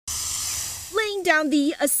putting down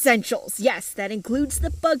the essentials. Yes, that includes the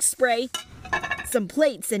bug spray. Some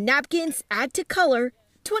plates and napkins add to color.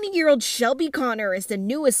 20-year-old Shelby Connor is the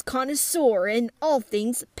newest connoisseur in all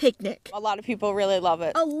things picnic. A lot of people really love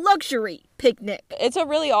it. A luxury picnic. It's a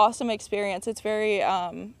really awesome experience. It's very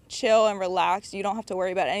chill and relaxed. You don't have to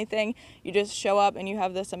worry about anything. You just show up and you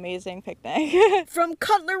have this amazing picnic. From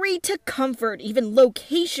cutlery to comfort, even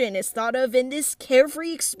location is thought of in this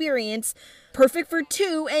carefree experience. Perfect for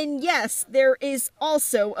two, and yes, there is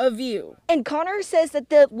also a view. And Connor says that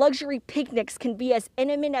the luxury picnics can be as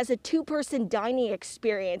intimate as a two-person dining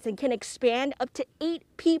experience and can expand up to 8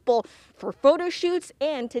 people for photo shoots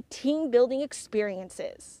and to team-building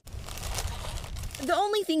experiences. The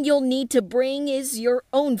only thing you'll need to bring is your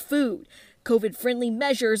own food. COVID-friendly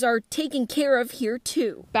measures are taken care of here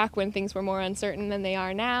too. Back when things were more uncertain than they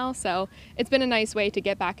are now, so it's been a nice way to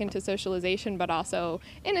get back into socialization, but also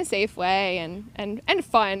in a safe way and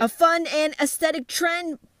fun. A fun and aesthetic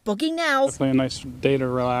trend. Booking now. Definitely a nice day to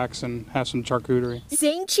relax and have some charcuterie.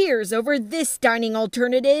 Saying cheers over this dining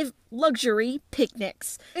alternative, luxury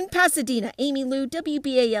picnics. In Pasadena, Amy Lou,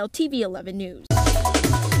 WBAL-TV 11 News.